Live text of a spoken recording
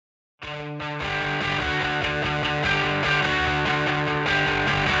Welcome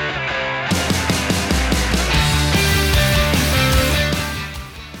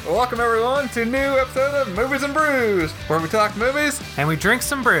everyone to a new episode of Movies and Brews, where we talk movies and we drink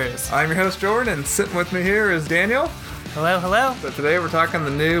some brews. I'm your host Jordan, and sitting with me here is Daniel. Hello, hello. So today we're talking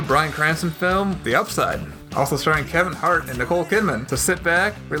the new Bryan Cranston film, The Upside, also starring Kevin Hart and Nicole Kidman. So sit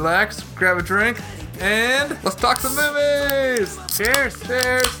back, relax, grab a drink, and let's talk some movies. Cheers.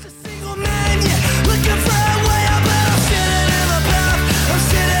 Cheers.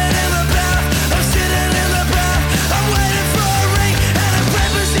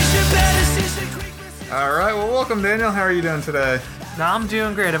 All right, well, welcome, Daniel. How are you doing today? No, I'm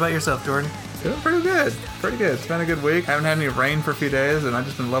doing great. How about yourself, Jordan? Doing pretty good. Pretty good. It's been a good week. Haven't had any rain for a few days, and I've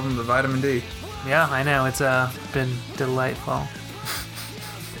just been loving the vitamin D. Yeah, I know. It's been delightful.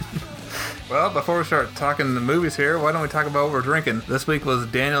 Well, before we start talking the movies here, why don't we talk about what we're drinking? This week was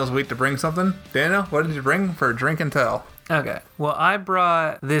Daniel's week to bring something. Daniel, what did you bring for drink and tell? Okay, well, I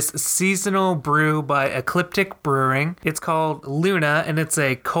brought this seasonal brew by Ecliptic Brewing. It's called Luna, and it's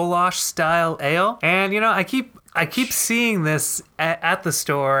a Kolosh-style ale. And, you know, I keep seeing this at the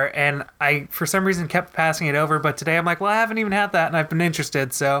store, and I, for some reason, kept passing it over. But today I'm like, well, I haven't even had that, and I've been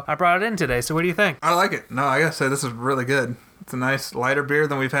interested, so I brought it in today. So what do you think? I like it. No, I gotta say, this is really good. It's a nice, lighter beer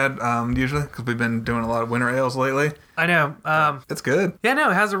than we've had usually, because we've been doing a lot of winter ales lately. I know. It's good. Yeah, no,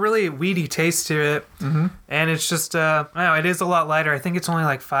 it has a really weedy taste to it. Mm-hmm. And it's just, I don't know, it is a lot lighter. I think it's only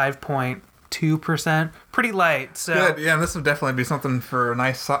like 5.2%. Pretty light. So. Good. Yeah, and this would definitely be something for a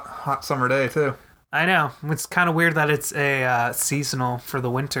nice, hot summer day, too. I know. It's kind of weird that it's a seasonal for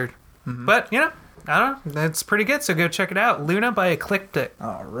the winter. Mm-hmm. But, you know, I don't know. It's pretty good, so go check it out. Luna by Ecliptic.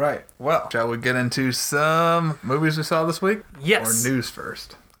 All right. Well, shall we get into some movies we saw this week? Yes. Or news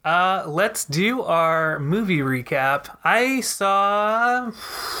first? Let's do our movie recap. I saw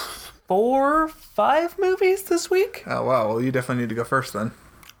 5 movies this week. Oh, wow. Well, you definitely need to go first then.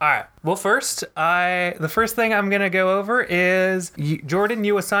 All right. Well, first, the first thing I'm going to go over is, Jordan,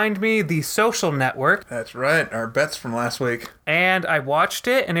 you assigned me The Social Network. That's right. Our bets from last week. And I watched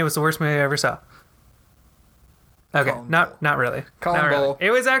it, and it was the worst movie I ever saw. Okay, not really. Not really.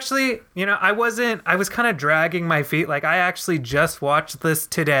 It was actually, you know, I was kind of dragging my feet. Like, I actually just watched this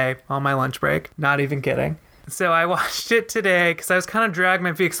today on my lunch break. Not even kidding. So I watched it today because I was kind of dragging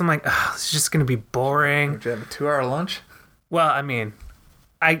my feet because I'm like, oh, this is just going to be boring. Did you have a 2-hour lunch? Well, I mean,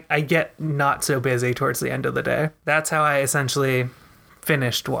 I get not so busy towards the end of the day. That's how I essentially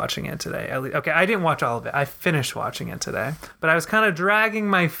finished watching it today. Okay, I didn't watch all of it. I finished watching it today. But I was kind of dragging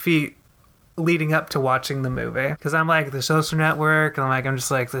my feet leading up to watching the movie because I'm like, The Social Network, and I'm just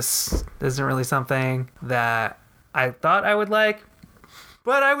like, this isn't really something that I thought I would like,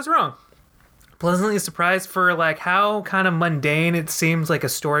 but I was wrong. Pleasantly surprised for like how kind of mundane it seems like a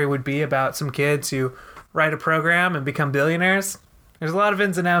story would be about some kids who write a program and become billionaires. There's a lot of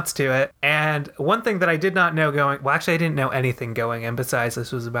ins and outs to it. And one thing that I did not know I didn't know anything going in besides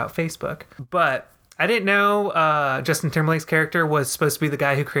this was about Facebook, but I didn't know Justin Timberlake's character was supposed to be the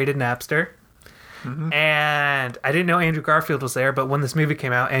guy who created Napster. Mm-hmm. And I didn't know Andrew Garfield was there, but when this movie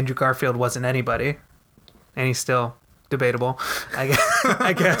came out, Andrew Garfield wasn't anybody. And he's still debatable,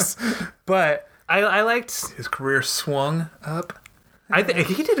 I guess. But I liked... His career swung up. I think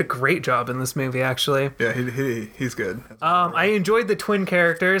he did a great job in this movie, actually. Yeah, he's good. I enjoyed the twin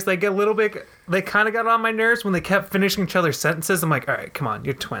characters. They kind of got on my nerves when they kept finishing each other's sentences. I'm like, all right, come on,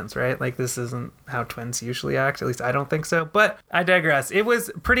 you're twins, right? Like, this isn't how twins usually act. At least I don't think so. But I digress. It was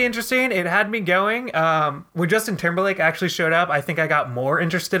pretty interesting. It had me going. When Justin Timberlake actually showed up, I think I got more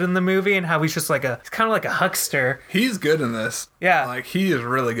interested in the movie and how he's just like he's kind of like a huckster. He's good in this. Yeah. Like, he is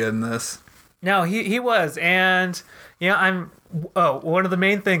really good in this. No, he was. And, you know, one of the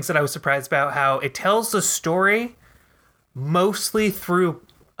main things that I was surprised about, how it tells the story mostly through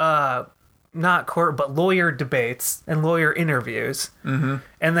not court but lawyer debates and lawyer interviews. Mm-hmm.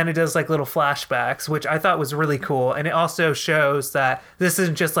 And then it does like little flashbacks, which I thought was really cool. And it also shows that this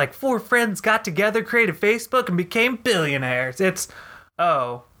isn't just like 4 friends got together, created Facebook, and became billionaires. It's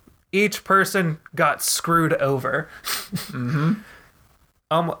each person got screwed over. Mm-hmm.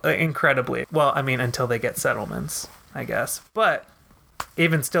 Incredibly. Well, I mean, until they get settlements, I guess. But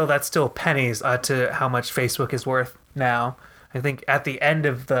even still, that's still pennies to how much Facebook is worth now. I think at the end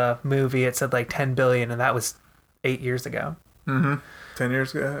of the movie, it said like 10 billion, and that was 8 years ago. Mm-hmm. 10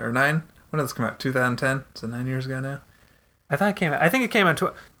 years ago, or 9? When did this come out? 2010? So 9 years ago now? I think it came out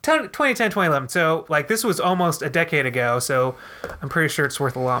 2010, 2011. So, like, this was almost a decade ago, so I'm pretty sure it's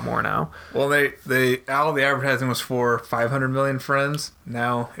worth a lot more now. Well, all the advertising was for 500 million friends.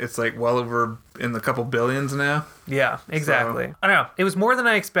 Now it's like well over in the couple billions now. Yeah, exactly. So- I don't know. It was more than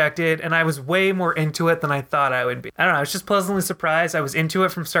I expected, and I was way more into it than I thought I would be. I don't know. I was just pleasantly surprised. I was into it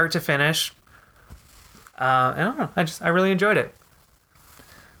from start to finish. I don't know. I really enjoyed it.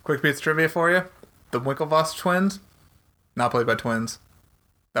 Quick piece of trivia for you. The Winklevoss twins, not played by twins.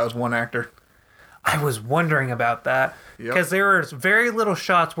 That was one actor. I was wondering about that Yep. because there were very little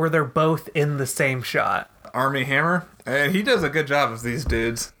shots where they're both in the same shot. Army Hammer. And he does a good job as these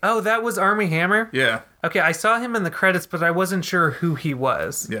dudes. Oh, that was Army Hammer? Yeah. Okay, I saw him in the credits, but I wasn't sure who he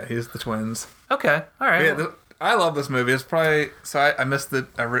was. Yeah, he's the twins. Okay, all right. Yeah, I love this movie. It's probably... So I missed it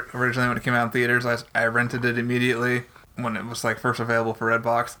originally when it came out in theaters. I rented it immediately when it was like first available for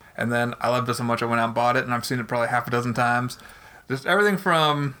Redbox. And then I loved it so much I went out and bought it. And I've seen it probably half a dozen times. Just everything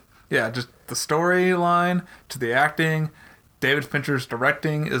from... Yeah, just the storyline to the acting. David Fincher's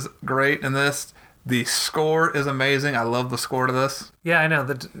directing is great in this. The score is amazing. I love the score to this. Yeah, I know.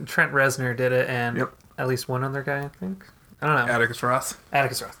 Trent Reznor did it, and Yep. at least one other guy, I think. I don't know. Atticus Ross.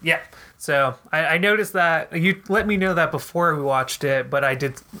 Atticus Ross. Yeah. So I noticed that. You let me know that before we watched it, but I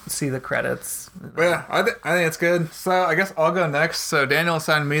did see the credits. But yeah, I think it's good. So I guess I'll go next. So Daniel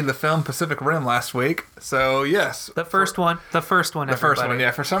assigned me the film Pacific Rim last week. So yes. The first one. The first one, The first one, yeah.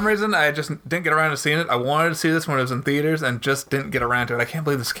 For some reason, I just didn't get around to seeing it. I wanted to see this when it was in theaters and just didn't get around to it. I can't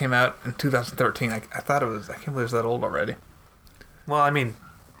believe this came out in 2013. I thought it was... I can't believe it's that old already. Well, I mean,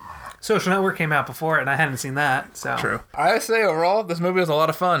 Social Network came out before it, and I hadn't seen that, so... True. I say overall, this movie was a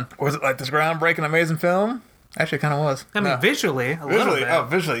lot of fun. Was it like this groundbreaking, amazing film? Actually, it kind of was. I mean, No. visually, a little bit.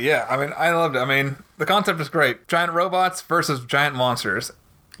 Visually, yeah. I mean, I loved it. I mean, the concept is great. Giant robots versus giant monsters.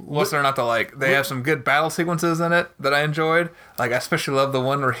 What's there not to like? They have some good battle sequences in it that I enjoyed. Like, I especially love the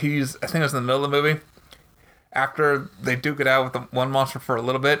one where he's... I think it was in the middle of the movie. After they duke it out with the one monster for a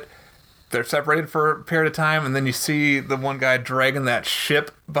little bit, they're separated for a period of time, and then you see the one guy dragging that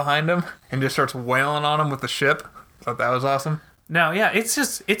ship behind him and just starts wailing on him with the ship. Thought that was awesome. No, yeah, it's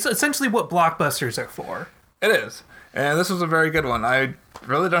essentially what blockbusters are for. It is. And this was a very good one. I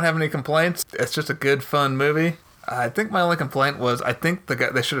really don't have any complaints. It's just a good, fun movie. I think my only complaint was I think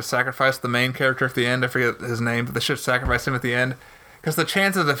they should have sacrificed the main character at the end. I forget his name, but they should have sacrificed him at the end. Because the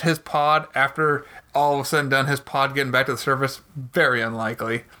chances of his pod, after all of a sudden done, his pod getting back to the surface, very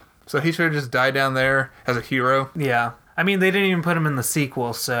unlikely. So he should have just died down there as a hero. Yeah. I mean, they didn't even put him in the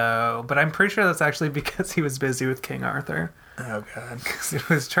sequel, so... But I'm pretty sure that's actually because he was busy with King Arthur. Oh, God. It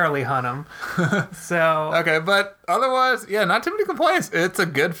was Charlie Hunnam. So... Okay, but otherwise, yeah, not too many complaints. It's a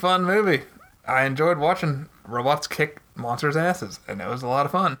good, fun movie. I enjoyed watching robots kick monsters' asses, and it was a lot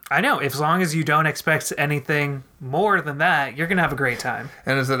of fun. I know, as long as you don't expect anything more than that, you're going to have a great time.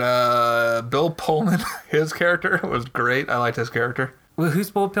 And is it Bill Pullman? His character was great. I liked his character. Well,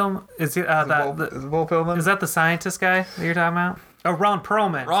 who's Bull Pullman? Is it Is it Bill Pullman? is that the scientist guy that you're talking about? Oh, Ron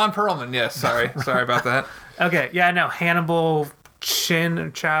Perlman. Ron Perlman, yes. Sorry about that. Okay, yeah, no, Hannibal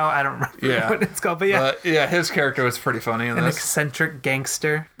Chow. I don't remember Yeah. what it's called, but yeah, Yeah, his character was pretty funny in an this. eccentric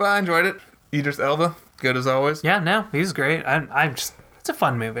gangster. But I enjoyed it. Idris Elba, good as always. Yeah, no, he's great. I'm just, it's a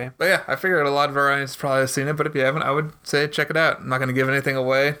fun movie. But yeah, I figured a lot of our audience probably has seen it, but if you haven't, I would say check it out. I'm not going to give anything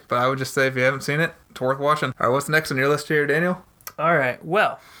away, but I would just say if you haven't seen it, it's worth watching. All right, what's next on your list here, Daniel? All right,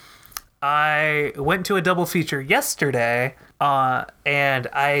 well, I went to a double feature yesterday, and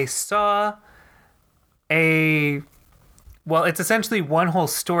I saw well, it's essentially one whole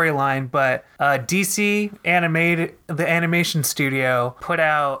storyline, but DC animated the animation studio put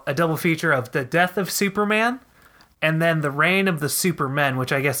out a double feature of the death of Superman and then the reign of the Supermen,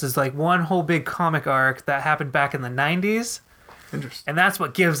 which I guess is like one whole big comic arc that happened back in the 90s. Interesting. And that's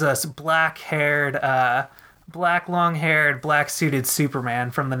what gives us black long-haired, black-suited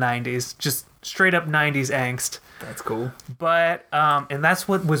Superman from the 90s. Just straight up 90s angst. That's cool. But, and that's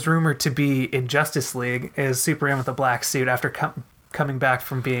what was rumored to be in Justice League, is Superman with a black suit after coming back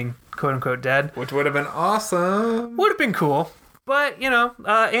from being quote-unquote dead. Which would have been awesome. Would have been cool. But,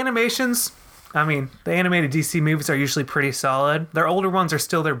 animations... I mean, the animated DC movies are usually pretty solid. Their older ones are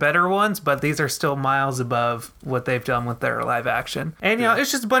still their better ones, but these are still miles above what they've done with their live action. And,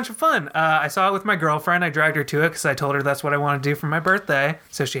 it's just a bunch of fun. I saw it with my girlfriend. I dragged her to it because I told her that's what I want to do for my birthday,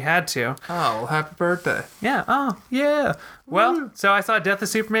 so she had to. Oh, well, happy birthday. Yeah. Oh, yeah. Well, so I saw Death of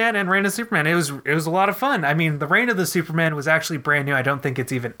Superman and Reign of Superman. It was a lot of fun. I mean, the Reign of the Superman was actually brand new. I don't think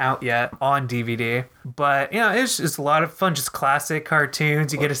it's even out yet on DVD. But, it's just a lot of fun. Just classic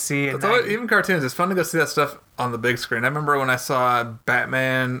cartoons you get to see. Even cartoons, it's fun to go see that stuff on the big screen. I remember when I saw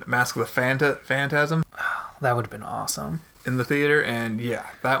Batman Mask of the Phantasm That would have been awesome. in the theater, and yeah,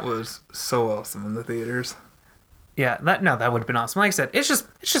 that was so awesome in the theaters. Yeah, that would have been awesome. Like I said, it's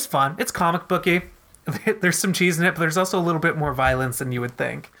just fun. It's comic booky. There's some cheese in it, but there's also a little bit more violence than you would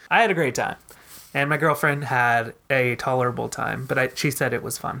think. I had a great time. And my girlfriend had a tolerable time, but she said it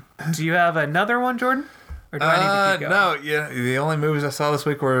was fun. Do you have another one, Jordan? Or do I need to keep going? No, yeah. The only movies I saw this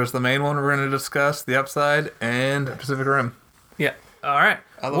week was the main one we're going to discuss, The Upside, and Pacific Rim. Yeah. All right.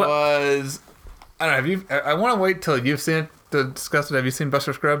 Otherwise, I don't know. I want to wait till you've seen it to discuss it. Have you seen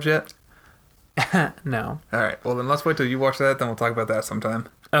Buster Scruggs yet? No. All right. Well, then let's wait till you watch that. Then we'll talk about that sometime.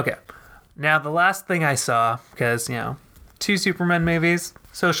 Okay. Now, the last thing I saw, because, 2 Superman movies,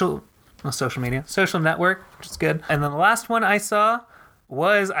 Social Network, which is good. And then the last one I saw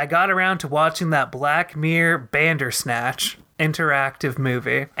was I got around to watching that Black Mirror Bandersnatch interactive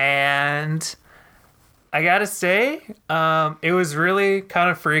movie. And I gotta say, it was really kind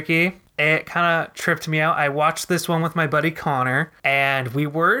of freaky. It kind of tripped me out. I watched this one with my buddy Connor, and we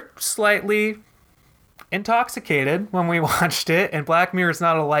were slightly intoxicated when we watched it. And Black Mirror is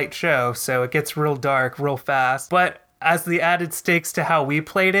not a light show, so it gets real dark real fast. But as the added stakes to how we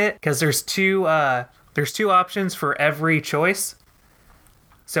played it, because there's two options for every choice.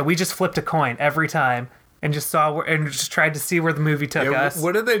 So we just flipped a coin every time and just tried to see where the movie took us.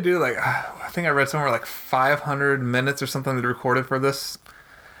 What did they do? Like, I think I read somewhere like 500 minutes or something they recorded for this.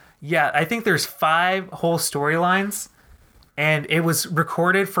 Yeah, I think there's 5 whole storylines, and it was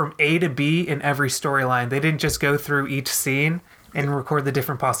recorded from A to B in every storyline. They didn't just go through each scene and record the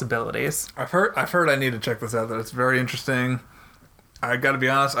different possibilities. I've heard I need to check this out. That it's very interesting. I got to be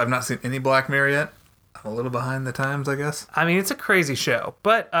honest, I've not seen any Black Mirror yet. I'm a little behind the times, I guess. I mean, it's a crazy show,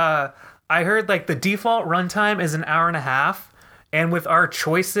 but I heard like the default runtime is an hour and a half. And with our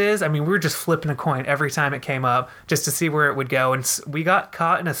choices, I mean, we were just flipping a coin every time it came up just to see where it would go. And we got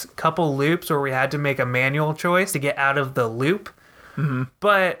caught in a couple loops where we had to make a manual choice to get out of the loop. Mm-hmm.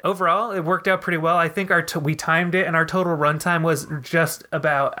 But overall, it worked out pretty well. I think we timed it, and our total runtime was just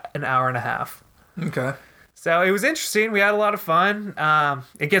about an hour and a half. Okay. So it was interesting. We had a lot of fun.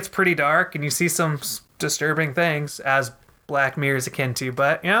 It gets pretty dark, and you see some disturbing things, as Black Mirror is akin to.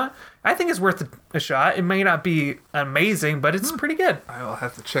 But, I think it's worth a shot. It may not be amazing, but it's pretty good. I will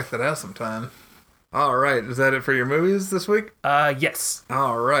have to check that out sometime. All right. Is that it for your movies this week? Yes.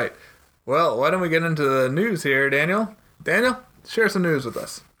 All right. Well, why don't we get into the news here, Daniel? Daniel, share some news with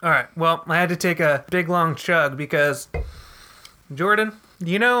us. All right. Well, I had to take a big, long chug because, Jordan,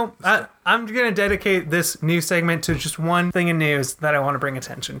 I'm going to dedicate this news segment to just one thing in news that I want to bring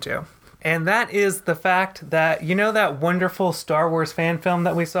attention to. And that is the fact that, that wonderful Star Wars fan film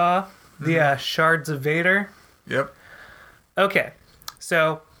that we saw? The Shards of Vader? Yep. Okay.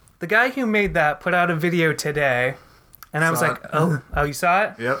 So, the guy who made that put out a video today, and I was like, oh, you saw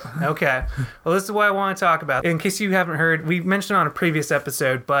it? Yep. Okay. Well, this is what I want to talk about. In case you haven't heard, we mentioned on a previous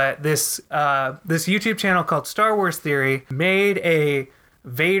episode, but this YouTube channel called Star Wars Theory made a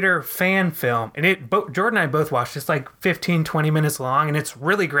Vader fan film, and Jordan and I both watched. It's like 15-20 minutes long, and it's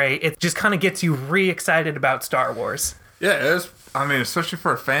really great. It just kind of gets you re-excited about Star Wars. Yeah, it is. I mean, especially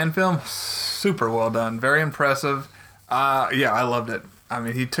for a fan film, super well done, very impressive. Yeah, I loved it. I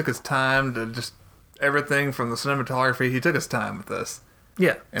mean, he took his time to just everything from the cinematography. He took his time with this.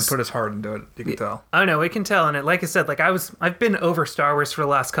 Yeah, and put his heart into it. You can tell. I know, we can tell. And like I said, I've been over Star Wars for the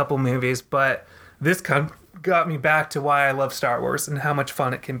last couple movies, but this got me back to why I love Star Wars and how much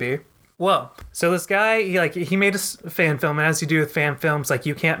fun it can be. Well, so this guy, he made a fan film, and as you do with fan films,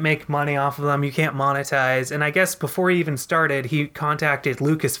 you can't make money off of them, you can't monetize. And I guess before he even started, he contacted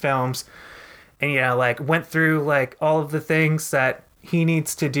Lucasfilms and went through all of the things that he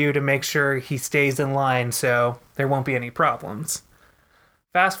needs to do to make sure he stays in line so there won't be any problems.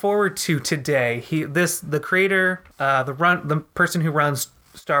 Fast forward to today, the creator, the person who runs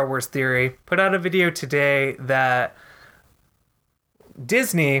Star Wars Theory, put out a video today that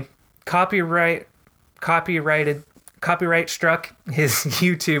Disney copyright struck his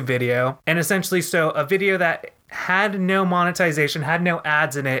YouTube video, and essentially a video that had no monetization, had no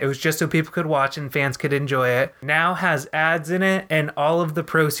ads in it. It was just so people could watch and fans could enjoy it. Now has ads in it, and all of the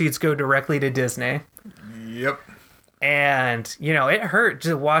proceeds go directly to Disney. Yep. And, it hurt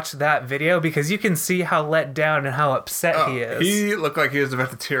to watch that video because you can see how let down and how upset he is. He looked like he was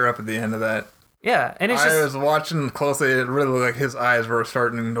about to tear up at the end of that. Yeah, and I was watching closely. It really looked like his eyes were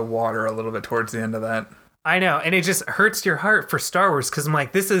starting to water a little bit towards the end of that. I know, and it just hurts your heart for Star Wars because I'm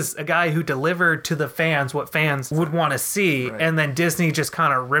like, this is a guy who delivered to the fans what fans would want to see, right. And then Disney just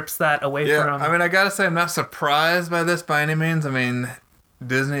kind of rips that away from him. I mean, I gotta say, I'm not surprised by this by any means. I mean,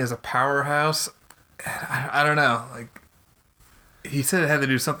 Disney is a powerhouse. I don't know. He said it had to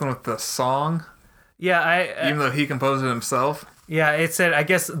do something with the song. Yeah, even though he composed it himself. Yeah, it said, I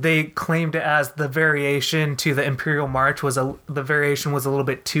guess they claimed it as the variation to the Imperial March the variation was a little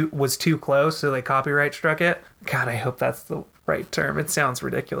bit too close, so they copyright struck it. God, I hope that's the right term. It sounds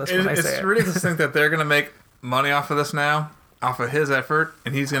ridiculous when I say it. It's ridiculous to think that they're going to make money off of this now, off of his effort,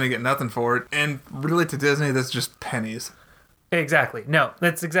 and he's going to get nothing for it. And really, to Disney, that's just pennies. Exactly. No,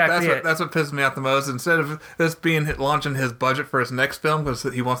 that's exactly it. That's what pisses me off the most. Instead of this launching his budget for his next film because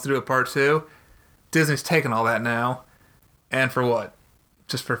he wants to do a part 2, Disney's taking all that now. And for what?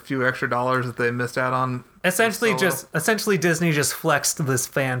 Just for a few extra dollars that they missed out on? Essentially, Disney just flexed this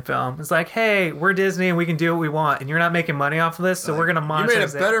fan film. It's like, hey, we're Disney and we can do what we want, and you're not making money off of this, so we're gonna monetize it. You made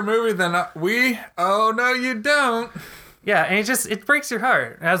a better movie than we. Oh no, you don't. Yeah, and it breaks your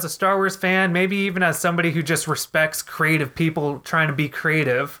heart as a Star Wars fan, maybe even as somebody who just respects creative people trying to be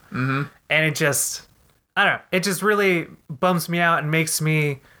creative. Mm-hmm. And it just, I don't know, it just really bums me out and makes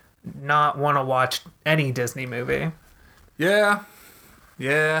me not want to watch any Disney movie. Yeah.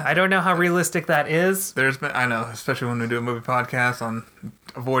 I don't know how realistic that is. I know, especially when we do a movie podcast on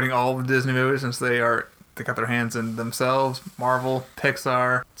avoiding all the Disney movies since they got their hands in themselves. Marvel,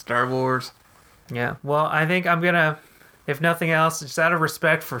 Pixar, Star Wars. Yeah. Well, I think I'm gonna, if nothing else, just out of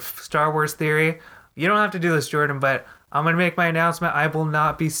respect for Star Wars Theory, you don't have to do this, Jordan, but I'm gonna make my announcement. I will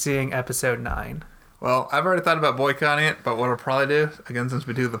not be seeing Episode 9. Well, I've already thought about boycotting it, but what I'll probably do, again, since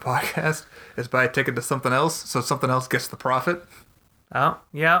we do the podcast, is buy a ticket to something else, so something else gets the profit. Oh,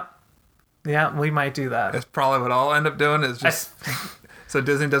 yeah. Yeah, we might do that. That's probably what I'll end up doing, is just so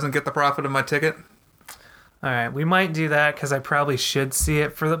Disney doesn't get the profit of my ticket. All right, we might do that because I probably should see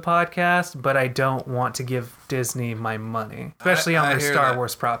it for the podcast, but I don't want to give Disney my money, especially on their Star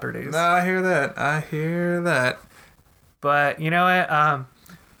Wars properties. No, I hear that. But you know what?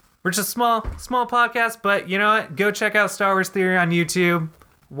 We're just a small podcast, but you know what? Go check out Star Wars Theory on YouTube.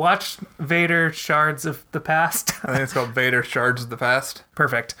 Watch Vader Shards of the Past. I think it's called Vader Shards of the Past.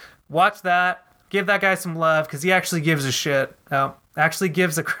 Perfect. Watch that. Give that guy some love because he actually gives a shit. Actually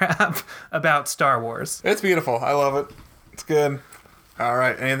gives a crap about Star Wars. It's beautiful. I love it. It's good. All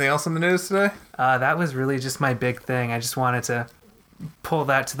right. Anything else in the news today? That was really just my big thing. I just wanted to pull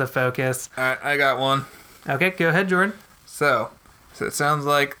that to the focus. All right. I got one. Okay. Go ahead, Jordan. So it sounds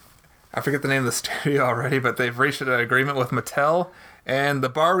like, I forget the name of the studio already, but they've reached an agreement with Mattel, and the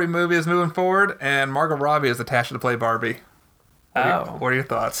Barbie movie is moving forward, and Margot Robbie is attached to play Barbie. What are your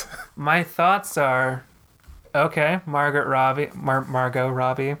thoughts? My thoughts are, okay, Margot Robbie.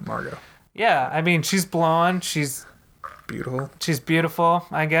 Yeah, I mean, she's blonde. She's beautiful. She's beautiful,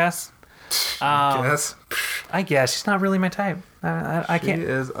 I guess. I guess she's not really my type. I can't. She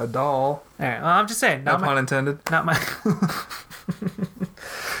is a doll. All right, well, I'm just saying. No pun intended. Not my.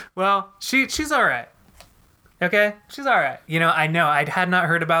 Well, she's all right. Okay, she's all right. You know I had not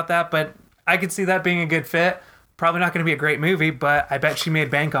heard about that, but I could see that being a good fit. Probably not going to be a great movie, but I bet she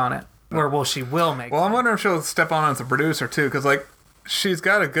made bank on it. Or she will make. Well, I'm wondering if she'll step on as a producer too, because she's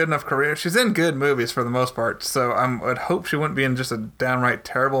got a good enough career. She's in good movies for the most part, so I'd hope she wouldn't be in just a downright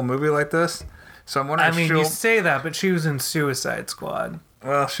terrible movie like this. So I'm wondering. I mean, you say that, but she was in Suicide Squad.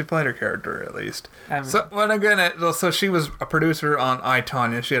 Well, she played her character at least. So she was a producer on I,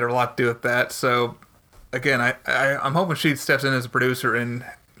 Tonya. She had a lot to do with that. So again, I'm hoping she steps in as a producer and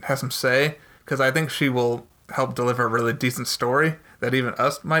has some say, because I think she will help deliver a really decent story that even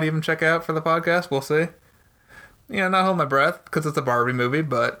us might even check out for the podcast. We'll see. Not hold my breath because it's a Barbie movie,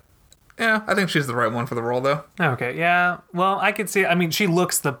 but yeah, I think she's the right one for the role though. Okay, yeah. Well, I could see. I mean, she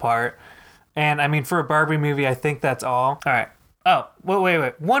looks the part, and I mean, for a Barbie movie, I think that's all. All right. Oh,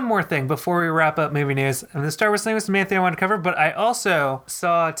 wait. One more thing before we wrap up movie news. And the Star Wars thing was the main thing I wanted to cover, but I also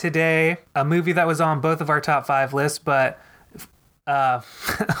saw today a movie that was on both of our top 5 lists, but oh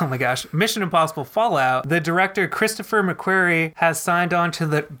my gosh, Mission Impossible Fallout. The director Christopher McQuarrie has signed on to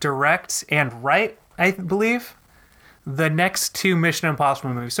the direct and write, I believe, the next 2 Mission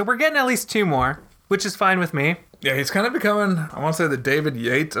Impossible movies. So we're getting at least 2 more, which is fine with me. Yeah, he's kind of becoming, I want to say, the David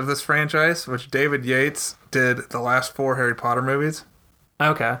Yates of this franchise, which David Yates did the last 4 Harry Potter movies.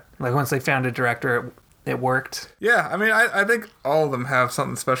 Okay. Like once they found a director, it worked. Yeah, I mean, I think all of them have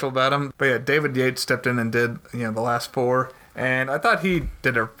something special about them. But yeah, David Yates stepped in and did, the last 4. And I thought he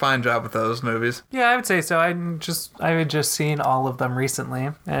did a fine job with those movies. Yeah, I would say so. I had just seen all of them recently.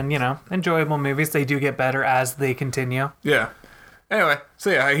 And, enjoyable movies. They do get better as they continue. Yeah. Anyway, so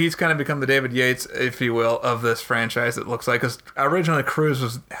yeah, he's kind of become the David Yates, if you will, of this franchise, it looks like. Because originally Cruise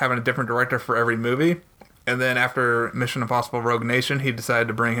was having a different director for every movie. And then after Mission Impossible Rogue Nation, he decided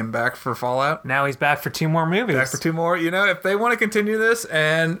to bring him back for Fallout. Now he's back for 2 more movies. Back for 2 more. If they want to continue this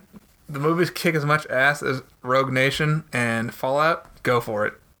and the movies kick as much ass as Rogue Nation and Fallout, go for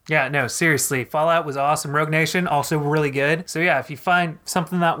it. Yeah, no, seriously. Fallout was awesome. Rogue Nation, also really good. So yeah, if you find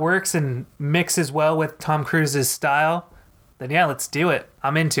something that works and mixes well with Tom Cruise's style, then yeah, let's do it.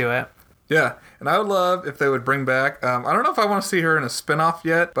 I'm into it. Yeah, and I would love if they would bring back, I don't know if I want to see her in a spin-off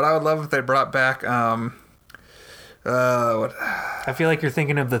yet, but I would love if they brought back, what? I feel like you're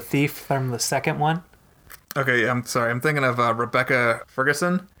thinking of the thief from the second one. Okay, I'm sorry. I'm thinking of Rebecca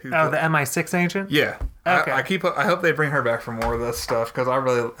Ferguson. Oh, the MI6 agent? Yeah. Okay. I hope they bring her back for more of this stuff because I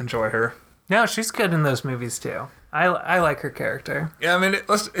really enjoy her. No, she's good in those movies too. I like her character. Yeah, I mean,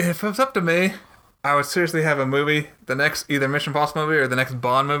 if it was up to me, I would seriously have a movie. The next either Mission Impossible movie or the next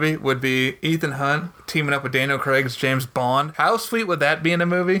Bond movie would be Ethan Hunt teaming up with Daniel Craig's James Bond. How sweet would that be in a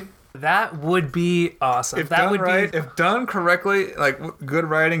movie? That would be awesome. If that done would right, be if done correctly, like good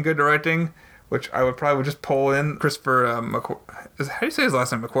writing, good directing, which I would probably just pull in Christopher how do you say his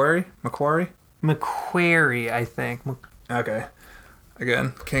last name? Macquarie? McQuarrie, I think. Okay.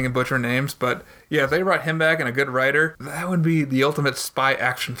 Again, king and butcher names, but yeah, if they brought him back and a good writer, that would be the ultimate spy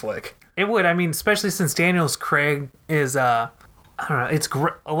action flick. It would. I mean, especially since Daniel's Craig is I don't know, it's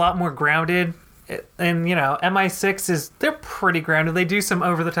a lot more grounded. And, you know, MI6 they're pretty grounded. They do some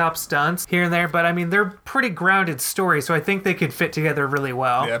over-the-top stunts here and there, but, I mean, they're pretty grounded stories, so I think they could fit together really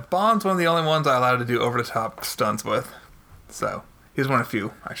well. Yeah, Bond's one of the only ones I allowed to do over-the-top stunts with. So, he's one of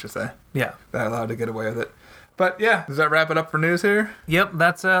few, I should say. Yeah. That I allowed to get away with it. But, yeah, does that wrap it up for news here? Yep,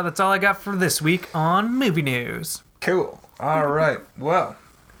 that's all I got for this week on Movie News. Cool. All right. Well,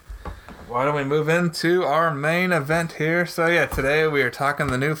 why don't we move into our main event here? So yeah, today we are talking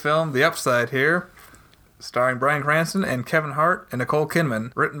the new film, The Upside here, starring Bryan Cranston and Kevin Hart and Nicole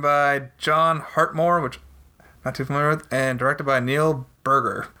Kidman, written by John Hartmore, which I'm not too familiar with, and directed by Neil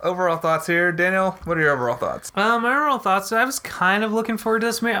Berger. Overall thoughts here, Daniel? What are your overall thoughts? My overall thoughts, I was kind of looking forward to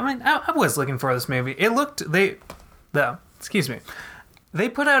this movie. I mean, I was looking for this movie. They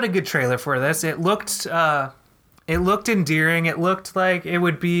put out a good trailer for this. It looked endearing. It looked like it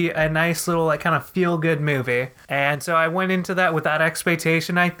would be a nice little, like, kind of feel-good movie. And so I went into that with that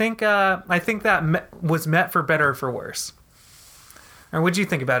expectation. I think that was met for better or for worse. Or what'd you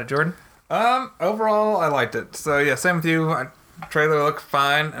think about it, Jordan? Overall, I liked it. So yeah, same with you. Trailer looked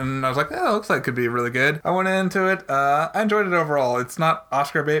fine, and I was like, "Oh, it looks like it could be really good." I went into it. I enjoyed it overall. It's not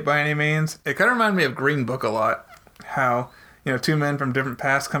Oscar bait by any means. It kind of reminded me of Green Book a lot. How, you know, two men from different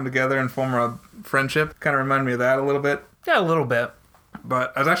pasts come together and form a friendship. Kind of reminded me of that a little bit. Yeah, a little bit.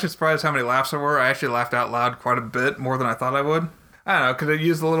 But I was actually surprised how many laughs there were. I actually laughed out loud quite a bit, more than I thought I would. I don't know, could it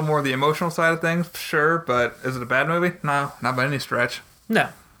use a little more of the emotional side of things? Sure, but is it a bad movie? No, not by any stretch. No.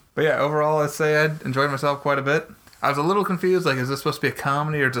 But yeah, overall, I'd say I enjoyed myself quite a bit. I was a little confused, like, is this supposed to be a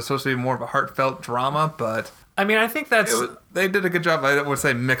comedy or is it supposed to be more of a heartfelt drama? But I mean, I think they did a good job, I would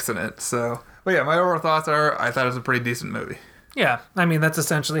say, mixing it. So, but yeah, my overall thoughts are I thought it was a pretty decent movie. Yeah, I mean, that's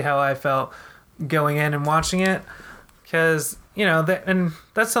essentially how I felt going in and watching it. Because, you know, and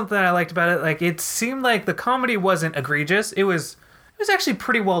that's something I liked about it. Like, it seemed like the comedy wasn't egregious. It was actually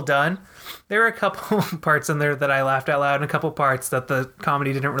pretty well done. There were a couple parts in there that I laughed out loud and a couple parts that the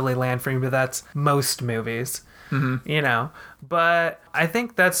comedy didn't really land for me, but that's most movies. Mm-hmm. You know, but I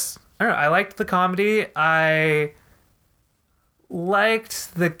think I don't know, I liked the comedy. I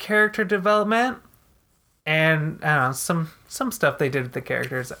liked the character development, and I don't know, some stuff they did with the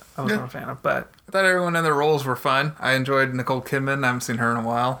characters I wasn't a fan of, but I thought everyone in their roles were fine. I enjoyed Nicole Kidman. I haven't seen her in a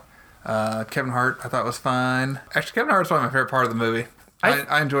while. Kevin Hart I thought was fine. Actually, Kevin Hart's probably my favorite part of the movie.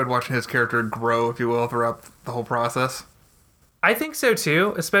 I enjoyed watching his character grow, if you will, throughout the whole process. I think so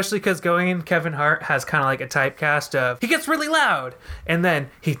too, especially because going in, Kevin Hart has kind of like a typecast of he gets really loud and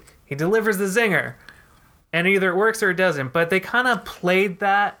then he delivers the zinger, and either it works or it doesn't. But they kind of played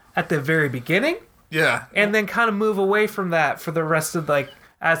that at the very beginning, yeah, and then kind of move away from that for the rest of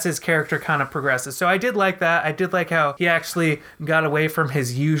as his character kind of progresses. So I did like that. I did like how he actually got away from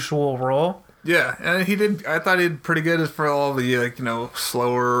his usual role. Yeah, and he did. I thought he did pretty good as for all the, like, you know,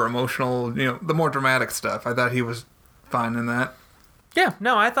 slower, emotional, you know, the more dramatic stuff. I thought he was fine in that. Yeah,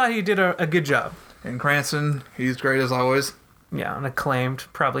 no, I thought he did a good job. And Cranston, he's great as always. Yeah, an acclaimed,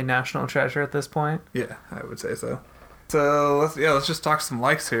 probably national treasure at this point. Yeah, I would say so. So let's just talk some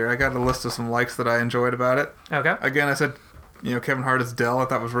likes here. I got a list of some likes that I enjoyed about it. Okay. Again, I said, you know, Kevin Hart as Dell, I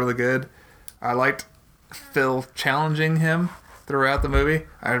thought was really good. I liked Phil challenging him throughout the movie.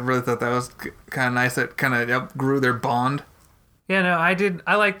 I really thought that was kind of nice. It kind of grew their bond. Yeah, no, I did.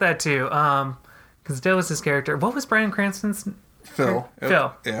 I liked that too. Because Dell was his character. What was Bryan Cranston's? Phil.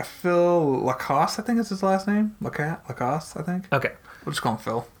 Phil. Yeah, Phil Lacoste, I think is his last name. Lacoste, I think. Okay. We'll just call him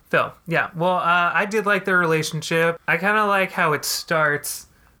Phil. Phil. Yeah. Well, I did like their relationship. I kind of like how it starts.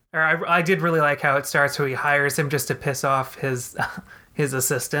 Or I did really like how it starts. So he hires him just to piss off his his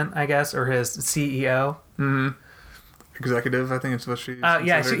assistant, I guess, or his CEO. Executive, I think it's what she's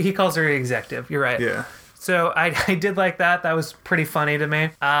Yeah, considered. he calls her executive. You're right. Yeah. So I did like that. That was pretty funny to me.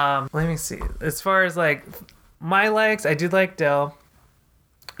 Let me see. As far as like my likes, I did like Del.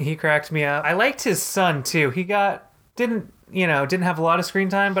 He cracked me up. I liked his son too. He didn't have a lot of screen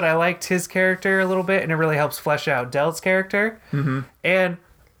time, but I liked his character a little bit, and it really helps flesh out Del's character. And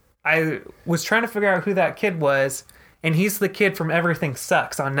I was trying to figure out who that kid was, and he's the kid from Everything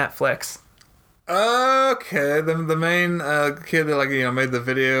Sucks on Netflix. Okay, the main kid that made the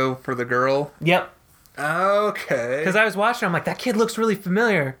video for the girl. Yep. Okay. Because I was watching, I'm like, that kid looks really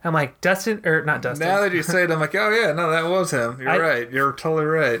familiar. I'm like, Dustin, or not Dustin. Now that you say it, I'm like, oh yeah, no, that was him. You're right. You're totally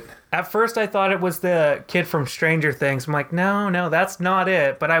right. At first, I thought it was the kid from Stranger Things. I'm like, no, that's not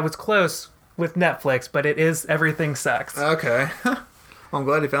it. But I was close with Netflix, but it is Everything Sucks. Okay. Well, I'm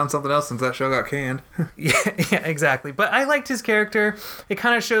glad he found something else since that show got canned. Yeah, exactly. But I liked his character. It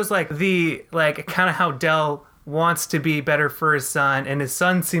kind of shows kind of how Del wants to be better for his son, and his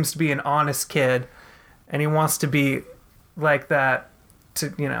son seems to be an honest kid, and he wants to be like that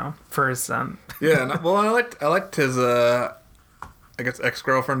for his son. Yeah, I liked his I guess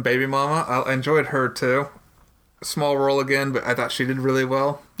ex-girlfriend, baby mama. I enjoyed her too. Small role again, but I thought she did really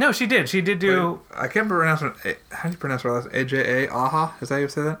well. No, she did. She did do. I can't pronounce it. How do you pronounce her last? AJA? Aha? Is that how you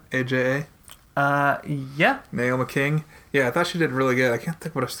say that? AJA? Yeah. Naomi King. Yeah, I thought she did really good. I can't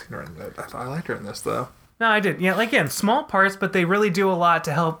think what I've seen her in. I liked her in this though. No, I did. Yeah, again, small parts, but they really do a lot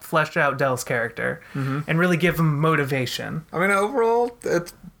to help flesh out Del's character and really give him motivation. I mean, overall,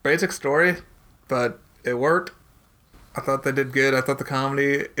 it's basic story, but it worked. I thought they did good. I thought the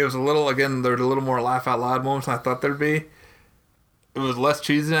comedy, it was there were a little more laugh out loud moments than I thought there'd be. It was less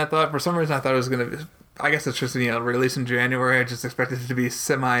cheesy than I thought. For some reason, I thought it was going to be, I guess it's just, released in January. I just expected it to be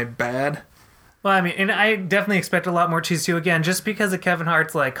semi-bad. Well, I mean, and I definitely expect a lot more cheese too. Again, just because of Kevin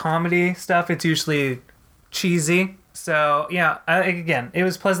Hart's comedy stuff, it's usually cheesy. So yeah, again, it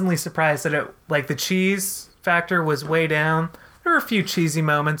was pleasantly surprised that the cheese factor was way down. There were a few cheesy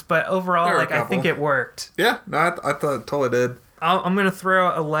moments, but overall, I think it worked. Yeah, no, I thought it totally did. I'm gonna throw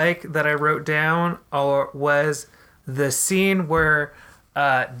a that I wrote down, or was the scene where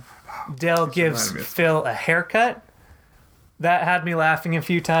Del gives Phil a haircut. That had me laughing a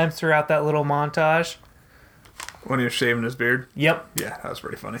few times throughout that little montage. When he was shaving his beard? Yep. Yeah, that was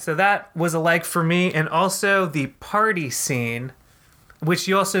pretty funny. So that was a for me, and also the party scene, which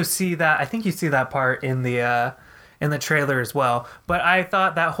you also see I think you see that part in the trailer as well. But I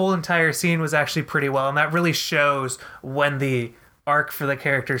thought that whole entire scene was actually pretty well, and that really shows when the arc for the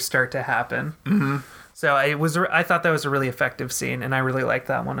characters start to happen. Mm-hmm. So I thought that was a really effective scene, and I really liked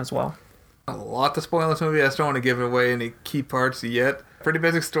that one as well. A lot to spoil in this movie. I just don't want to give away any key parts yet. Pretty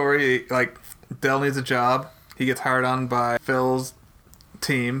basic story. Del needs a job. He gets hired on by Phil's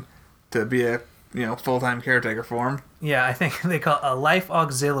team to be a full-time caretaker for him. Yeah, I think they call it a life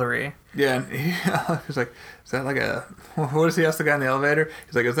auxiliary. Yeah, and he's like, is that what does he ask the guy in the elevator?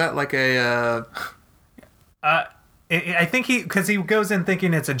 He's like, is that I think because he goes in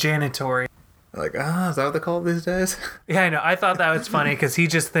thinking it's a janitory. Is that what they call it these days? Yeah, I know. I thought that was funny because he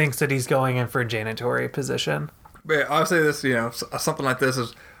just thinks that he's going in for a janitory position. But yeah, obviously this, something like this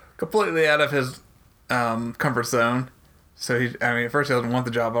is completely out of his comfort zone. So at first he doesn't want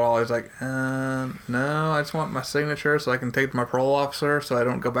the job at all. He's like, no, I just want my signature so I can take it to my parole officer so I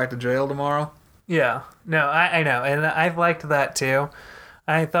don't go back to jail tomorrow. Yeah, no, I know, and I liked that too.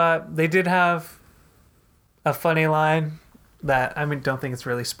 I thought they did have a funny line that, don't think it's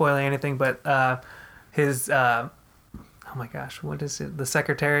really spoiling anything, but his, oh my gosh, what is it? The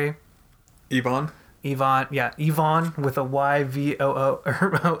secretary? Yvonne, yeah, Yvonne with a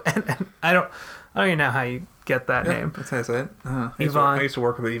Y-V-O-O-N-N. I don't even know how you get that name. That's how I say it. Yvonne. I used to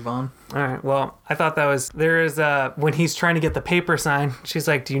work with Yvonne. All right. Well, I thought there is when he's trying to get the paper signed, she's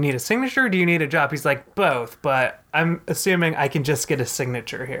like, do you need a signature or do you need a job? He's like, both, but I'm assuming I can just get a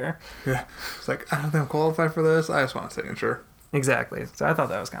signature here. Yeah. It's like, I don't think I'm qualified for this. I just want a signature. Exactly. So I thought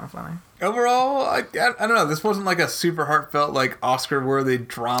that was kind of funny. Overall, I don't know. This wasn't a super heartfelt, Oscar-worthy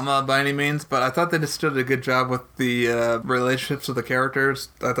drama by any means, but I thought they just did a good job with the relationships of the characters.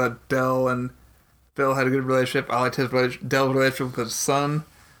 I thought Del and Phil had a good relationship. I liked Del's relationship with his son.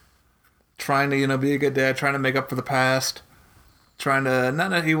 Trying to, be a good dad, trying to make up for the past. Trying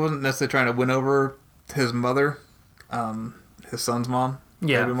to, he wasn't necessarily trying to win over his mother, his son's mom,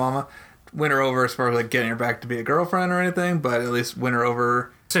 baby mama. Win her over as far as getting her back to be a girlfriend or anything, but at least win her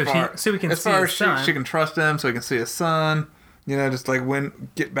over so he can see his son. She can trust him, so he can see his son. Just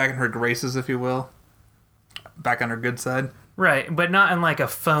get back in her graces, if you will, back on her good side. Right, but not in like a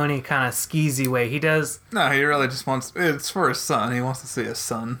phony kind of skeezy way. He does. No, he really just wants. It's for his son. He wants to see his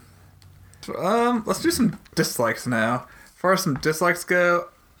son. Let's do some dislikes now. As far as some dislikes go,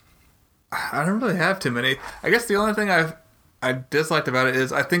 I don't really have too many. I guess the only thing I disliked about it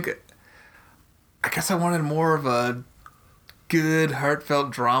is I guess I wanted more of a good,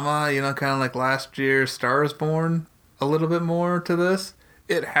 heartfelt drama. You know, kind of like last year's Star is Born. A little bit more to this.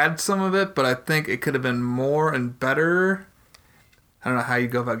 It had some of it, but I think it could have been more and better. I don't know how you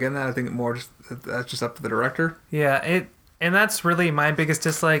go about getting that. I think that's just up to the director. Yeah, and that's really my biggest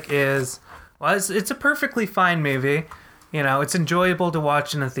dislike is, well, it's a perfectly fine movie. You know, it's enjoyable to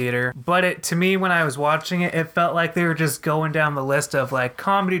watch in a theater. But to me, when I was watching it, it felt like they were just going down the list of like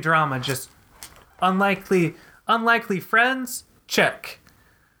comedy drama, just unlikely friends, check.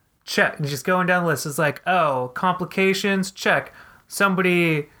 Just going down the list. It's like, oh, complications, check.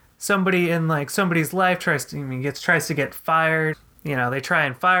 Somebody in like somebody's life tries to get fired. You know, they try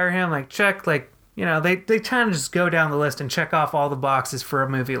and fire him, like check, like, you know, they kind of just go down the list and check off all the boxes for a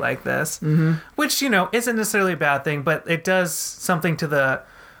movie like this. Mm-hmm. Which, you know, isn't necessarily a bad thing, but it does something to the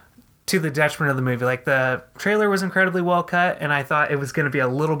detriment of the movie. Like, the trailer was incredibly well cut, and I thought it was going to be a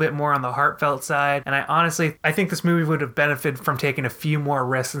little bit more on the heartfelt side. And I think this movie would have benefited from taking a few more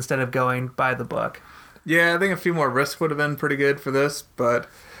risks instead of going by the book. Yeah, I think a few more risks would have been pretty good for this, but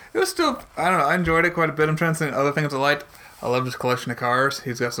it was still, I don't know, I enjoyed it quite a bit. I'm trying to think of other things I liked. I loved his collection of cars.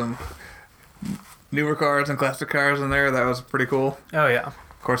 He's got some newer cars and classic cars in there. That was pretty cool. Oh, yeah.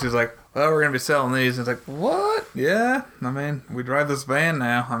 Of course, he's like, well, we're going to be selling these. And it's like, what? Yeah. I mean, we drive this van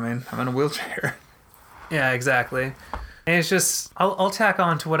now. I mean, I'm in a wheelchair. Yeah, exactly. And it's just, I'll tack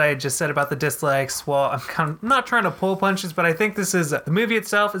on to what I had just said about the dislikes. Well, I'm kind of not trying to pull punches, but I think the movie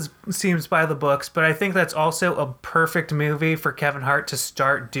itself seems by the books, but I think that's also a perfect movie for Kevin Hart to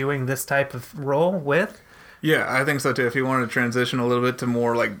start doing this type of role with. Yeah, I think so too. If you wanted to transition a little bit to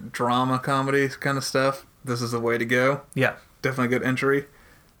more like drama comedy kind of stuff, this is the way to go. Yeah. Definitely a good entry.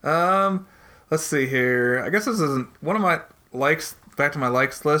 Let's see here. I guess this isn't one of my likes. Back to my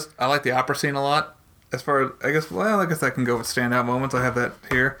likes list. I like the opera scene a lot. As far as, I guess I can go with standout moments. I have that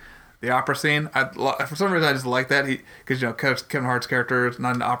here. The opera scene. For some reason, I just like that. Because, you know, Kevin Hart's character is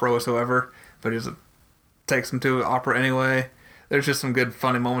not an opera whatsoever, but he just takes him to an opera anyway. There's just some good,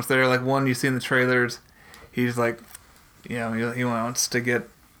 funny moments there. Like one you see in the trailers. He's like, you know, he wants to get,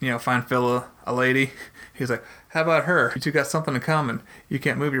 you know, find Phil a lady. He's like, how about her? You two got something in common. You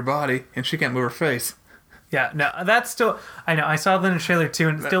can't move your body, and she can't move her face. Yeah, no, that's still... I know, I saw that in the trailer, too,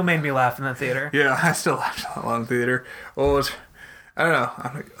 and it still made me laugh in the theater. Yeah, I still laughed a lot in the theater. Well, I don't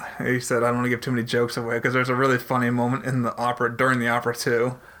know. He said I don't want to give too many jokes away, because there's a really funny moment in the opera, during the opera,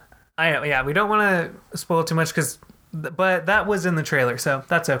 too. I know, yeah, we don't want to spoil too much, but that was in the trailer, so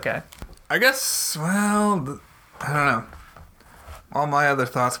that's okay. I guess, well, I don't know. All my other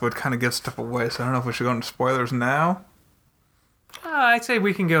thoughts would kind of give stuff away, so I don't know if we should go into spoilers now. I'd say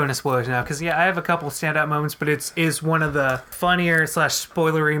we can go into spoilers now, because, yeah, I have a couple standout moments, but it is one of the funnier /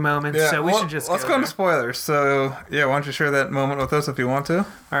 spoilery moments, yeah, so we should just let's go into spoilers. So, yeah, why don't you share that moment with us if you want to? All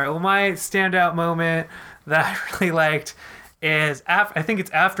right, well, my standout moment that I really liked is, I think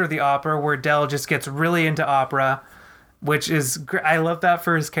it's after the opera, where Del just gets really into opera, which is great. I love that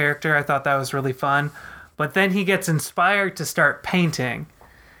for his character. I thought that was really fun. But then he gets inspired to start painting.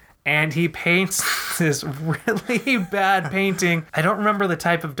 And he paints this really bad painting. I don't remember the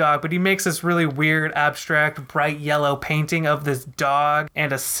type of dog, but he makes this really weird, abstract, bright yellow painting of this dog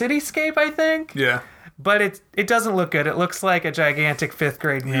and a cityscape, I think. Yeah. But it doesn't look good. It looks like a gigantic 5th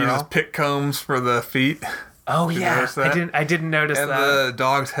grade mural. He uses pick combs for the feet. Oh, yeah. I didn't notice that. And the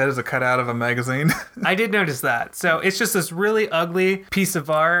dog's head is a cutout of a magazine. I did notice that. So it's just this really ugly piece of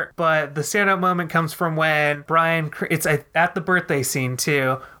art, but the standout moment comes from when it's at the birthday scene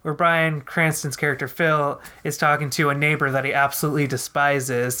too, where Bryan Cranston's character Phil is talking to a neighbor that he absolutely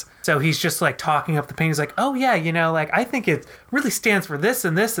despises. So he's just like talking up the painting. He's like, oh yeah, you know, like I think it really stands for this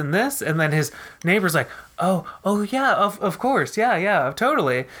and this and this. And then his neighbor's like, oh yeah, of course. Yeah,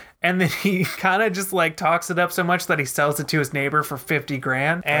 totally. And then he kind of just like talks it up so much that he sells it to his neighbor for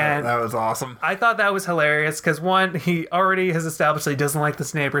 $50,000. And that was awesome. I thought that was hilarious because one, he already has established that he doesn't like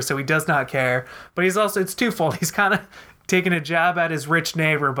this neighbor, so he does not care. But it's twofold. He's kind of taking a jab at his rich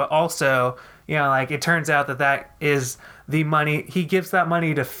neighbor, but also, you know, like it turns out that is the money. He gives that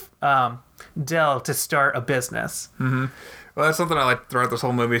money to Del to start a business. Mm-hmm. Well, that's something I like throughout this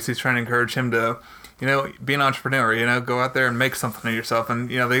whole movie. Is he's trying to encourage him to, you know, be an entrepreneur, you know, go out there and make something of yourself. And,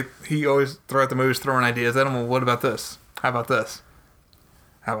 you know, he always, throughout the movies, throwing ideas at him. Well, what about this? How about this?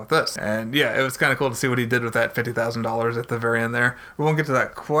 how about this? And yeah, it was kind of cool to see what he did with that $50,000 at the very end there. We won't get to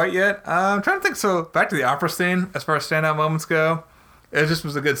that quite yet. I'm trying to think. So back to the opera scene, as far as standout moments go, it just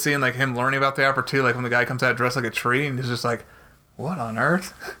was a good scene, like him learning about the opera too. Like when the guy comes out dressed like a tree, and he's just like, "What on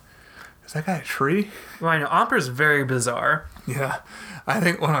earth? Is that guy a tree?" Well, I know opera's very bizarre. Yeah, I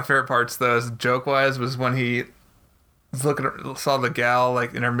think one of my favorite parts, though, joke wise, was when he was saw the gal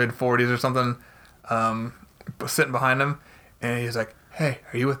like in her mid-40s or something, sitting behind him, and he's like, "Hey,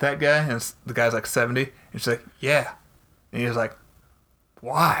 are you with that guy?" And the guy's like 70, and she's like, "Yeah," and he's like,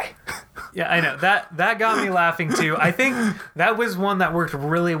 "Why?" Yeah, I know. That got me laughing too. I think that was one that worked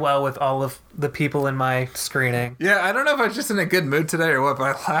really well with all of the people in my screening. Yeah, I don't know if I was just in a good mood today or what, but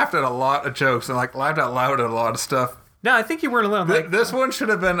I laughed at a lot of jokes and like laughed out loud at a lot of stuff. No, I think you weren't alone. This one should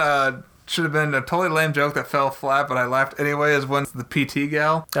have been a totally lame joke that fell flat, but I laughed anyway. Is when the PT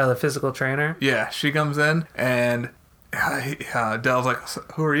gal, the physical trainer. yeah, she comes in and Dell's like,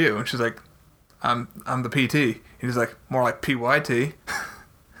 "Who are you?" And she's like, I'm the PT." And he's like, "More like PYT."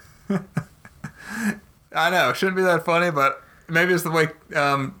 I know, it shouldn't be that funny, but maybe it's the way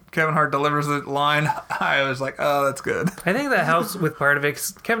Kevin Hart delivers the line. I was like, oh, that's good. I think that helps with part of it,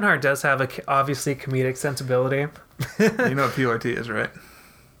 'cause Kevin Hart does have obviously comedic sensibility. You know what PYT is, right?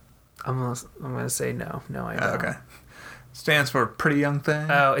 I'm gonna say no. No, I don't. Okay. Stands for pretty young thing.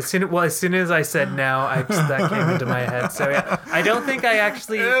 Oh, as soon as I said no, that came into my head. So yeah, I don't think I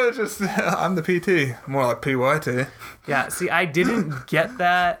actually. It was just, I'm the PT. More like PYT. Yeah, see, I didn't get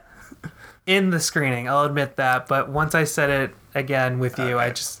that in the screening. I'll admit that, but once I said it again with you, I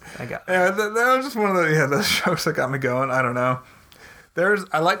got. Yeah, that was just one of those jokes that got me going. I don't know.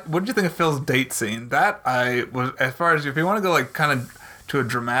 What did you think of Phil's date scene? That I was, as far as if you want to go like kind of to a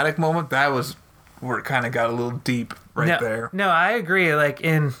dramatic moment, that was where it kind of got a little deep there. No, I agree.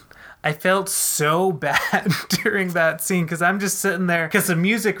 I felt so bad during that scene because I'm just sitting there because the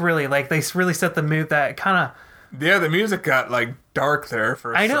music really, they really set the mood that kind of. Yeah, the music got dark there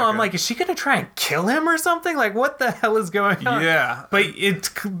for a second. I'm like, is she gonna try and kill him or something? Like, what the hell is going on? Yeah, but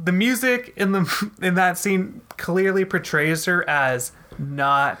the music in that scene clearly portrays her as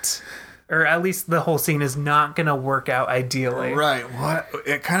not, or at least the whole scene is not gonna work out ideally. Right. What?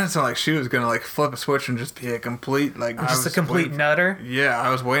 It kind of sounded like she was gonna flip a switch and just be a complete just a complete nutter. Yeah,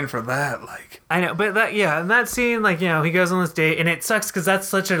 I was waiting for that. I know, but in that scene, he goes on this date, and it sucks because that's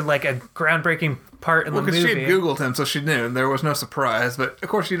such a groundbreaking part in the movie. Because she had Googled him, so she knew. There was no surprise. But of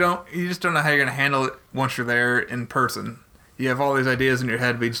course, you just don't know how you're gonna handle it once you're there in person. You have all these ideas in your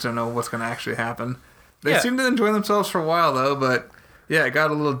head, but you just don't know what's gonna actually happen. They seemed to enjoy themselves for a while, though. But yeah, it got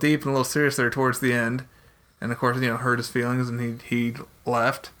a little deep and a little serious there towards the end. And of course, hurt his feelings, and he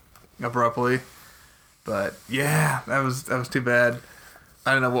left abruptly. But yeah, that was too bad.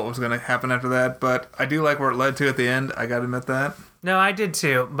 I don't know what was going to happen after that, but I do like where it led to at the end. I got to admit that. No, I did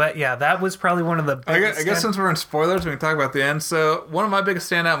too. But yeah, that was probably one of the biggest... I guess since we're in spoilers, we can talk about the end. So one of my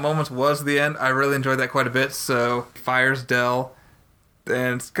biggest standout moments was the end. I really enjoyed that quite a bit. So fires Dell,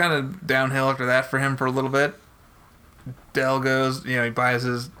 and it's kind of downhill after that for him for a little bit. Dell goes, he buys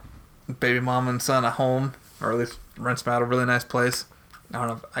his baby mom and son a home, or at least rents them out a really nice place. I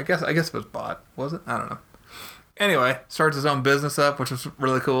don't know. I guess it was bought. Was it? I don't know. Anyway, starts his own business up, which was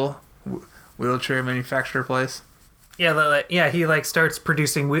really cool. Wheelchair manufacturer place. Yeah, he starts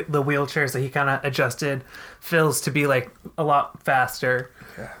producing the wheelchairs that he kind of adjusted Phil's to be a lot faster.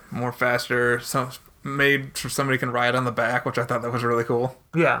 Yeah, more faster. Made so somebody can ride on the back, which I thought that was really cool.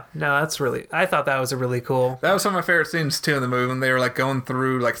 Yeah, no, I thought that was a really cool. That was some of my favorite scenes too in the movie when they were going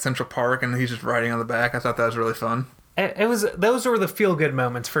through Central Park and he's just riding on the back. I thought that was really fun. Those were the feel good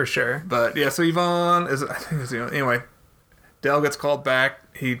moments for sure. But yeah, so Yvonne anyway. Dell gets called back.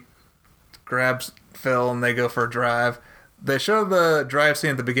 He grabs Phil and they go for a drive. They show the drive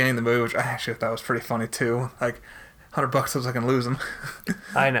scene at the beginning of the movie, which I actually thought was pretty funny too. $100 so I can lose him.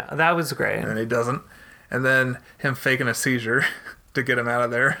 I know, that was great. And he doesn't. And then him faking a seizure to get him out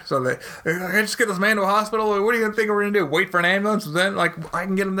of there. So I just get this man to a hospital. What are you gonna think we're gonna do? Wait for an ambulance? And then I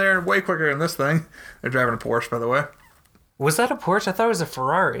can get him there way quicker than this thing. They're driving a Porsche, by the way. Was that a Porsche? I thought it was a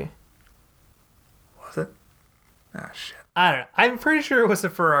Ferrari. Was it? Ah, shit. I don't know. I'm pretty sure it was a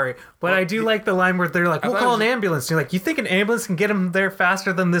Ferrari. But I do like the line where they're like, we'll call an ambulance. And you're like, you think an ambulance can get him there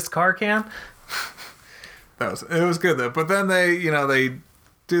faster than this car can? It was good, though. But then they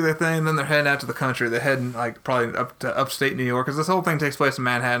do their thing, and then they're heading out to the country. They're heading, probably up to upstate New York, because this whole thing takes place in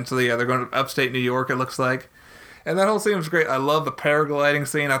Manhattan. So, yeah, they're going to upstate New York, it looks like. And that whole scene was great. I love the paragliding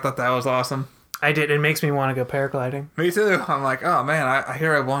scene. I thought that was awesome. I did. It makes me want to go paragliding. Me too. I'm like, oh man, I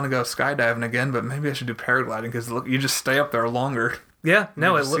hear I want to go skydiving again, but maybe I should do paragliding because you just stay up there longer. Yeah,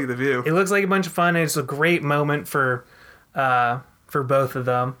 no, see the view. It looks like a bunch of fun. And it's a great moment for for both of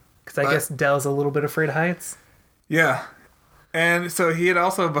them. Because I guess Dell's a little bit afraid of heights. Yeah. And so he had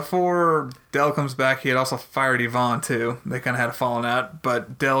also, before Dell comes back, he had also fired Yvonne too. They kind of had a falling out,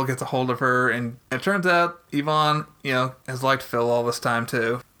 but Dell gets a hold of her, and it turns out Yvonne, has liked Phil all this time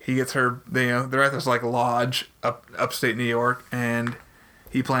too. He gets her, they're at this like lodge upstate New York, and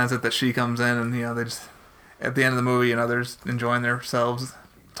he plans it that she comes in, and they just, at the end of the movie, they're just enjoying themselves,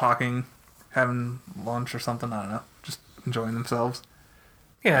 talking, having lunch or something. I don't know, just enjoying themselves.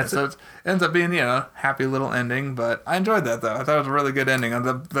 Yeah, so it ends up being, happy little ending, but I enjoyed that, though. I thought it was a really good ending. And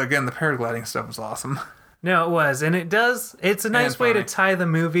again, the paragliding stuff was awesome. No, it was. And it's a nice way to tie the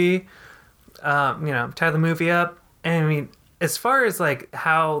movie, tie the movie up. And I mean, as far as like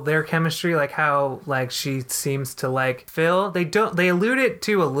how their chemistry, like how like she seems to like Phil, they allude it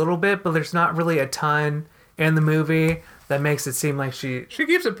to a little bit, but there's not really a ton in the movie that makes it seem like she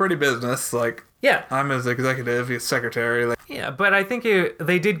keeps it pretty business, like. Yeah. I'm his executive, his secretary. Like. Yeah, but I think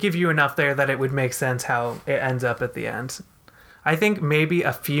they did give you enough there that it would make sense how it ends up at the end. I think maybe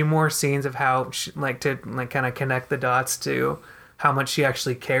a few more scenes of how she, to kind of connect the dots to how much she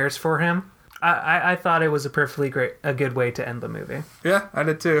actually cares for him. I thought it was a good way to end the movie. Yeah, I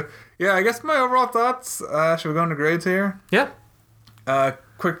did too. Yeah, I guess my overall thoughts, should we go into grades here? Yep.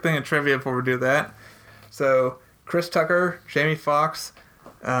 Quick thing of trivia before we do that. So, Chris Tucker, Jamie Foxx,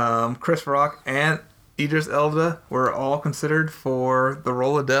 Chris Rock, and Idris Elba were all considered for the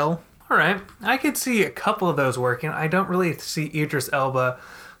role of Dell. All right, I could see a couple of those working. I don't really see Idris Elba,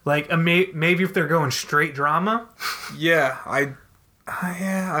 maybe if they're going straight drama. Yeah, I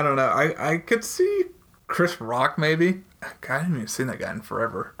don't know. I could see Chris Rock maybe. God, I haven't even seen that guy in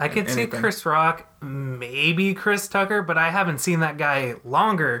forever. I could see Chris Rock, maybe Chris Tucker, but I haven't seen that guy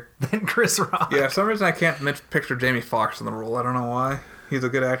longer than Chris Rock. Yeah, for some reason I can't picture Jamie Foxx in the role. I don't know why. He's a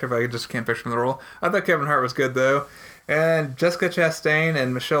good actor, but I just can't picture him in the role. I thought Kevin Hart was good, though. And Jessica Chastain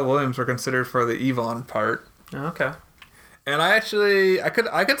and Michelle Williams were considered for the Yvonne part. Okay. And I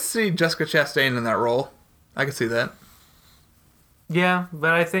could see Jessica Chastain in that role. I could see that. Yeah,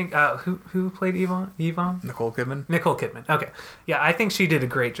 but I think who played Yvonne? Nicole Kidman. Nicole Kidman. Okay. Yeah, I think she did a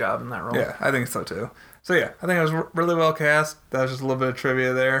great job in that role. Yeah, I think so too. So yeah, I think it was really well cast. That was just a little bit of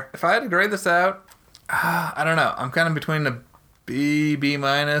trivia there. If I had to grade this out, I don't know. I'm kind of between the B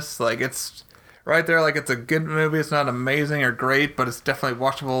minus. Like it's right there. Like it's a good movie. It's not amazing or great, but it's definitely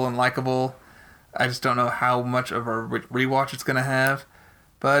watchable and likable. I just don't know how much of a rewatch it's gonna have.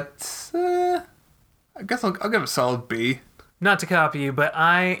 But I guess I'll give it a solid B. Not to copy you, but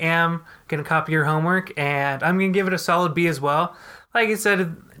I am going to copy your homework, and I'm going to give it a solid B as well. Like I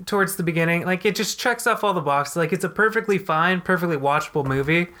said towards the beginning, like it just checks off all the boxes. Like it's a perfectly fine, perfectly watchable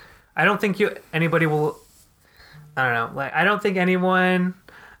movie. I don't think anybody will, I don't know, like I don't think anyone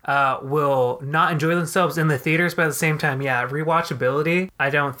will not enjoy themselves in the theaters, but at the same time, yeah, rewatchability,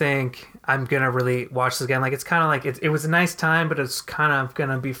 I don't think I'm going to really watch this again. Like it's kind of like, it was a nice time, but it's kind of going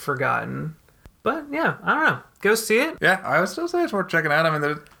to be forgotten. But yeah, I don't know. Go see it. Yeah, I would still say it's worth checking out. I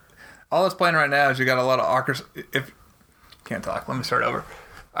mean, all that's playing right now is you got a lot of Oscars. If can't talk, let me start over.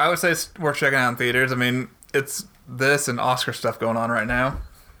 I would say it's worth checking out in theaters. I mean, it's this and Oscar stuff going on right now.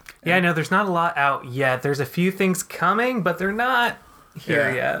 Yeah, I know there's not a lot out yet. There's a few things coming, but they're not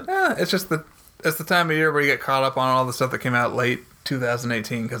here yet. Yeah, it's just it's the time of year where you get caught up on all the stuff that came out late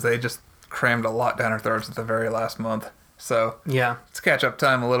 2018 because they just crammed a lot down our throats at the very last month. So yeah, it's catch up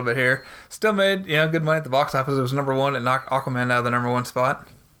time a little bit here. Still made good money at the box office. It was number one. It knocked Aquaman out of the number one spot.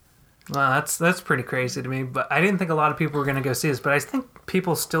 Well, that's pretty crazy to me. But I didn't think a lot of people were going to go see this. But I think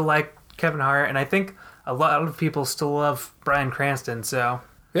people still like Kevin Hart, and I think a lot of people still love Bryan Cranston. So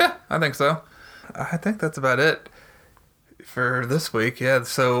yeah, I think so. I think that's about it for this week. Yeah.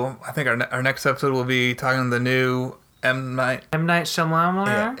 So I think our next episode will be talking the new M. Night Shyamalan.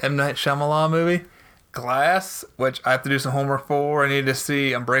 Yeah, M. Night Shyamalan movie. Glass, which I have to do some homework for. I need to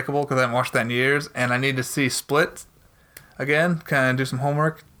see Unbreakable because I haven't watched that in years, and I need to see Split again, kind of do some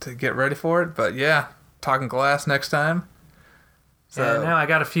homework to get ready for it. But yeah, talking Glass next time. So now I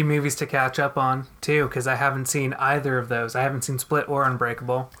got a few movies to catch up on too because I haven't seen either of those. I haven't seen Split or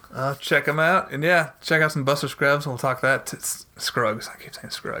Unbreakable. Check them out, and yeah, check out some Buster Scruggs. We'll talk that. Scruggs. I keep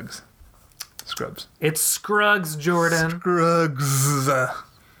saying Scruggs. Scrubs. It's Scruggs, Jordan. Scruggs.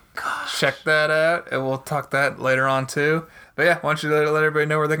 Gosh. Check that out, and we'll talk that later on too. But yeah, why don't you let everybody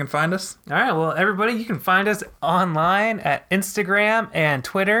know where they can find us? All right, well, everybody, you can find us online at Instagram and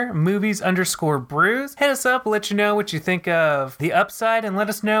Twitter, movies_brews. Hit us up, let you know what you think of The Upside, and let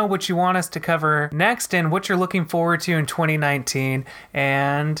us know what you want us to cover next and what you're looking forward to in 2019.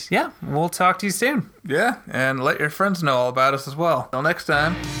 And yeah, we'll talk to you soon. Yeah, and let your friends know all about us as well. Till next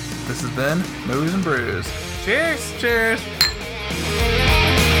time, this has been Movies and Brews. Cheers! Cheers! Bye.